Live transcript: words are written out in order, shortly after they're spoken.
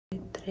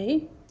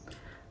Okay.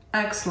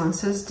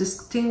 Excellencies,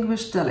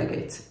 distinguished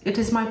delegates, it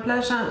is my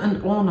pleasure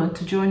and honor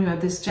to join you at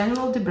this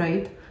general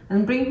debate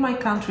and bring my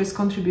country's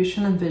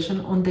contribution and vision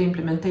on the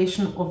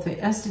implementation of the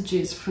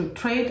SDGs through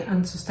trade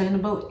and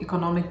sustainable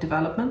economic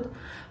development,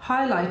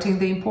 highlighting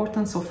the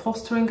importance of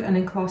fostering an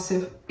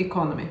inclusive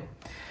economy.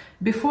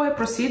 Before I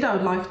proceed, I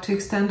would like to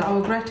extend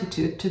our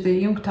gratitude to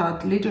the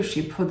UNCTAD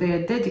leadership for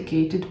their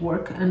dedicated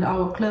work and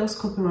our close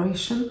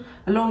cooperation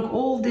along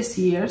all these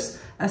years,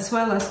 as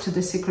well as to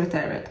the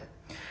Secretariat.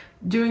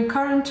 During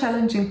current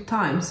challenging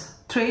times,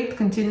 trade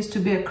continues to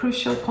be a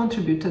crucial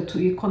contributor to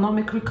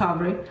economic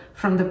recovery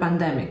from the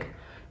pandemic.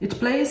 It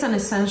plays an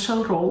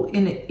essential role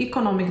in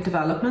economic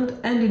development,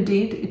 and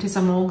indeed it is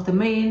among the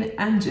main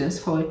engines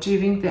for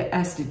achieving the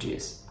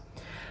SDGs.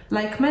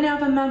 Like many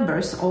other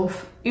members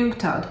of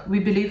UNCTAD, we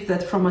believe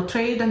that from a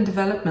trade and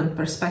development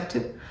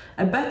perspective,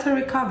 a better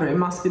recovery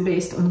must be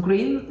based on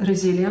green,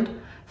 resilient,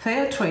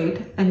 fair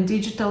trade and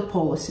digital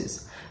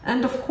policies.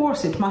 And of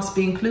course, it must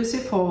be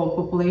inclusive for our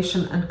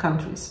population and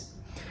countries.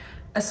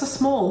 As a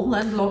small,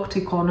 landlocked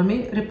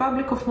economy, the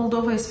Republic of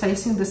Moldova is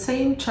facing the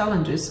same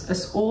challenges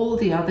as all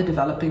the other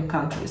developing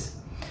countries.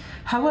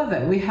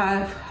 However, we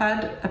have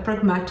had a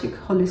pragmatic,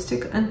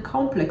 holistic and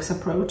complex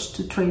approach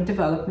to trade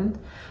development,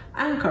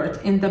 anchored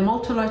in the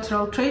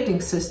multilateral trading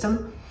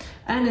system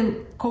and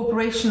in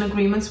cooperation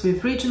agreements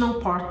with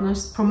regional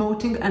partners,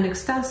 promoting an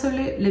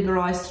extensively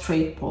liberalized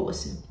trade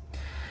policy.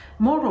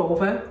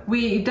 Moreover,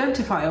 we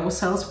identify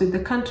ourselves with the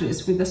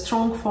countries with a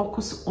strong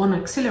focus on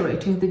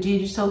accelerating the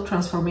digital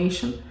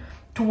transformation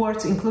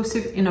towards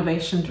inclusive,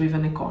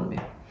 innovation-driven economy.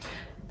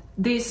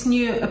 These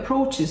new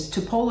approaches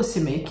to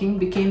policymaking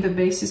became the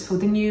basis for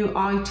the new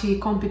IT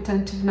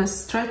competitiveness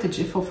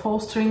strategy for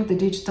fostering the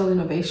digital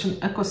innovation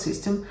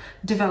ecosystem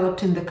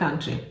developed in the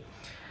country.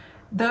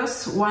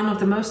 Thus, one of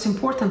the most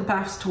important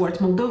paths towards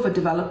Moldova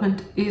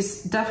development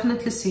is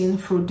definitely seen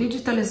through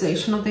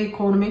digitalization of the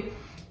economy,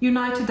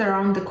 united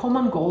around the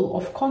common goal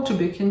of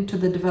contributing to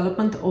the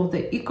development of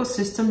the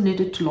ecosystem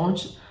needed to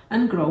launch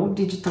and grow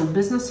digital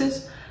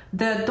businesses,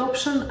 the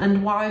adoption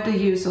and wider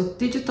use of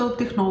digital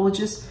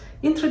technologies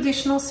in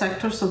traditional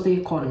sectors of the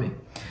economy,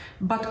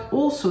 but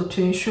also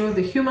to ensure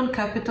the human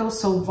capital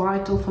so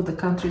vital for the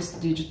country's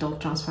digital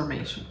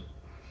transformation.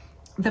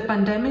 The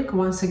pandemic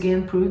once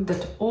again proved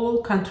that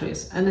all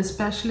countries, and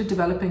especially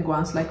developing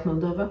ones like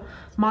Moldova,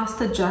 must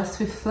adjust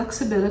with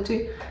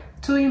flexibility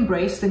to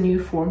embrace the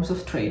new forms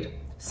of trade,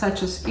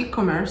 such as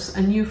e-commerce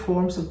and new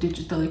forms of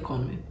digital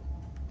economy.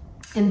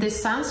 In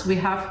this sense, we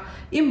have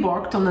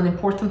embarked on an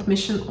important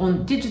mission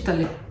on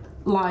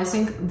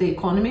digitalizing the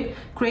economy,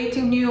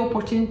 creating new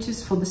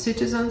opportunities for the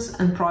citizens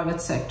and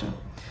private sector.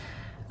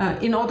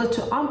 In order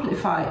to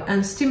amplify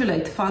and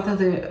stimulate further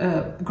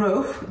the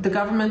growth, the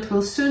government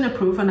will soon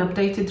approve an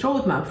updated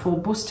roadmap for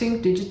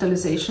boosting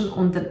digitalization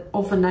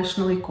of the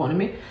national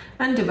economy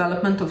and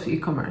development of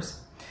e-commerce.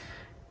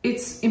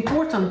 It's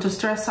important to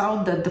stress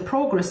out that the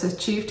progress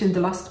achieved in the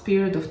last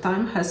period of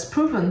time has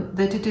proven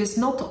that it is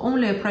not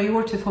only a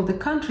priority for the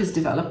country's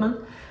development,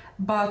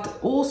 but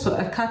also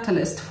a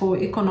catalyst for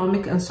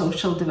economic and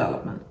social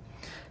development.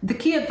 The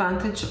key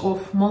advantage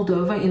of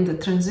Moldova in the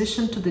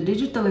transition to the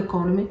digital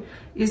economy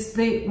is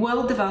the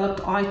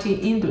well-developed IT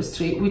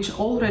industry, which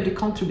already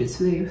contributes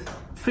with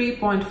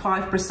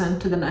 3.5%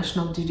 to the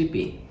national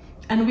GDP,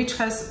 and which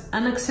has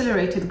an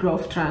accelerated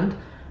growth trend.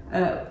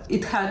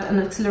 It had an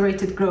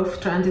accelerated growth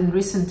trend in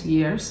recent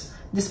years,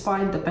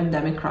 despite the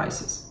pandemic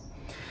crisis.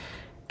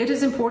 It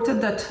is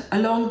important that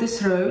along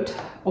this road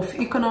of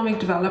economic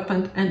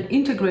development and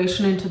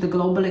integration into the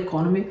global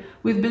economy,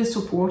 we've been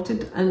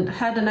supported and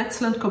had an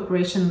excellent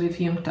cooperation with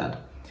UNCTAD.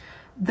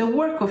 The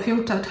work of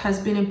UNCTAD has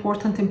been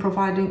important in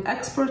providing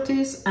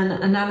expertise and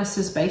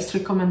analysis-based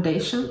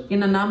recommendation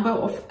in a number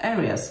of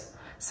areas,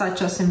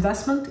 such as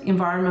investment,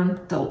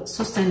 environmental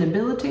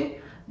sustainability,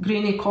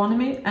 green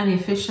economy and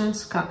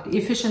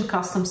efficient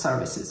custom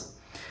services.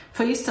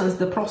 For instance,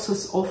 the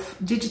process of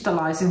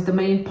digitalizing the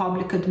main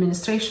public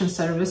administration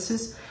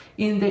services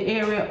in the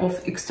area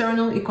of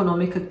external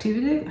economic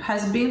activity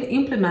has been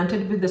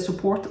implemented with the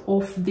support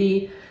of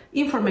the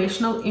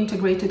Informational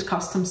Integrated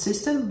Customs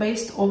System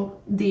based on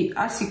the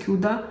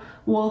ASYCUDA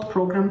World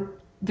Program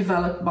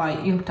developed by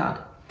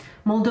UNCTAD.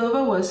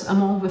 Moldova was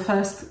among the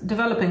first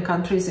developing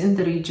countries in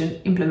the region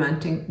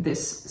implementing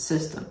this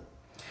system.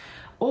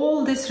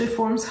 All these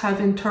reforms have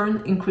in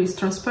turn increased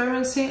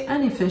transparency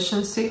and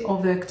efficiency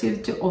of the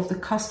activity of the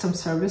customs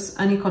service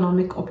and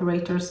economic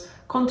operators,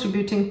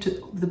 contributing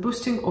to the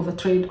boosting of the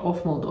trade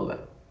of Moldova.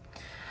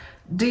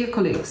 Dear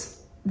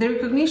colleagues, the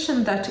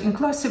recognition that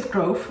inclusive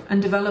growth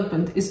and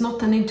development is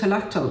not an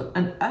intellectual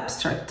and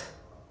abstract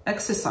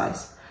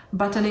exercise,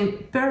 but an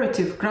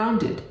imperative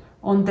grounded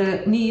on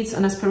the needs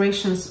and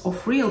aspirations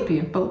of real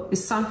people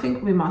is something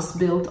we must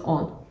build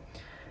on.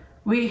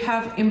 We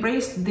have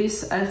embraced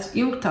this at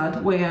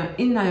UNCTAD, where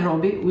in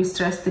Nairobi we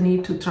stressed the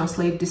need to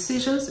translate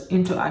decisions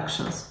into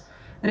actions,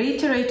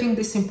 reiterating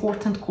this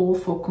important call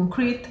for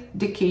concrete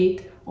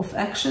decade of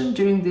action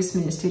during this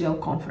ministerial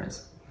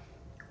conference.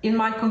 In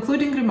my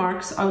concluding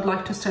remarks, I would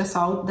like to stress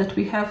out that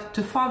we have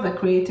to further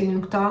create in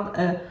UNCTAD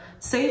a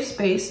safe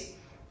space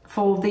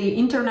for the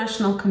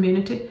international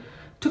community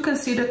to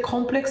consider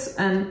complex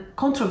and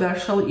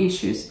controversial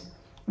issues,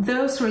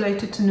 those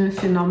related to new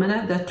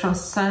phenomena that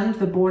transcend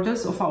the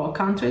borders of our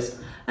countries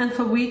and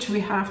for which we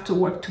have to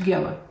work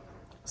together,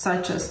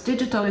 such as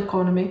digital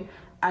economy,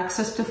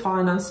 access to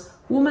finance,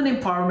 women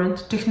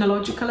empowerment,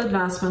 technological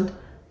advancement,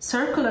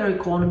 circular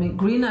economy,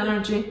 green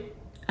energy,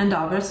 and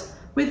others,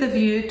 with a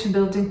view to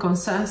building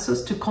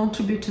consensus to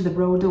contribute to the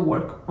broader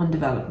work on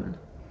development.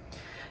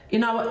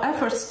 In our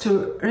efforts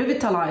to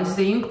revitalize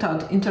the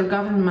UNCTAD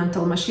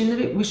intergovernmental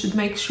machinery, we should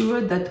make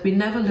sure that we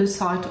never lose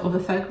sight of the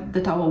fact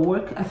that our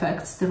work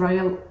affects the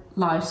real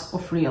lives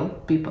of real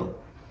people.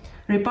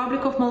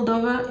 Republic of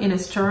Moldova, in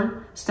its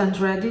turn, stands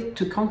ready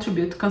to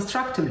contribute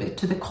constructively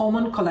to the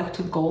common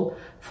collective goal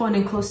for an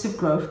inclusive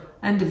growth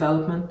and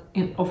development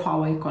of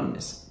our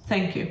economies.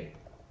 Thank you.